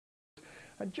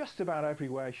and just about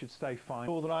everywhere should stay fine.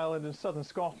 Northern Ireland and southern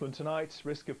Scotland tonight,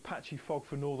 risk of patchy fog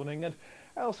for northern England.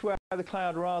 Elsewhere, the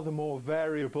cloud rather more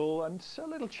variable and a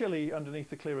little chilly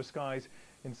underneath the clearer skies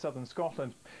in southern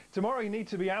Scotland. Tomorrow you need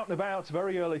to be out and about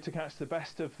very early to catch the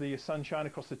best of the sunshine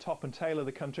across the top and tail of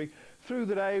the country. Through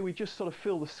the day we just sort of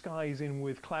fill the skies in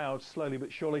with clouds slowly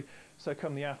but surely, so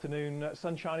come the afternoon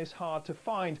sunshine is hard to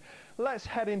find. Let's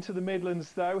head into the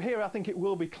Midlands though. Here I think it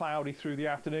will be cloudy through the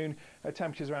afternoon,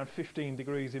 temperatures around 15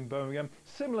 degrees in Birmingham.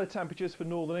 Similar temperatures for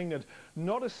northern England.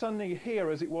 Not as sunny here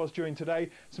as it was during today.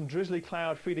 Some drizzly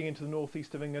cloud feeding into the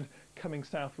northeast of England, coming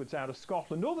southwards out of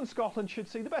Scotland. Northern Scotland should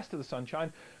see the best of the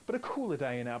sunshine, but a cooler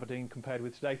day in Aberdeen compared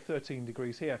with today, 13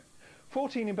 degrees here.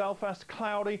 14 in Belfast,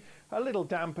 cloudy, a little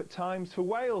damp at times. For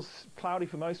Wales, cloudy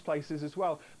for most places as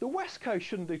well. The west coast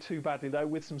shouldn't do too badly though,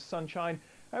 with some sunshine.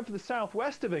 And for the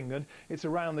southwest of England, it's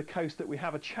around the coast that we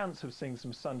have a chance of seeing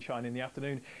some sunshine in the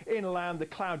afternoon. Inland, the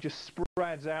cloud just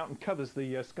spreads out and covers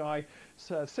the sky.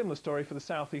 So, similar story for the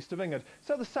southeast of England.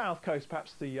 So the south coast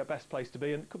perhaps the best place to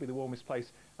be, and could be the warmest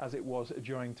place as it was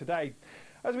during today.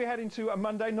 As we head into a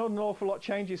Monday, not an awful lot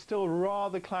changes. Still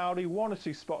rather cloudy, one or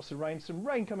two spots of rain. Some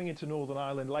rain coming into Northern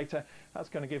Ireland later. That's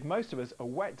going to give most of us a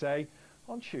wet day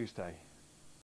on Tuesday.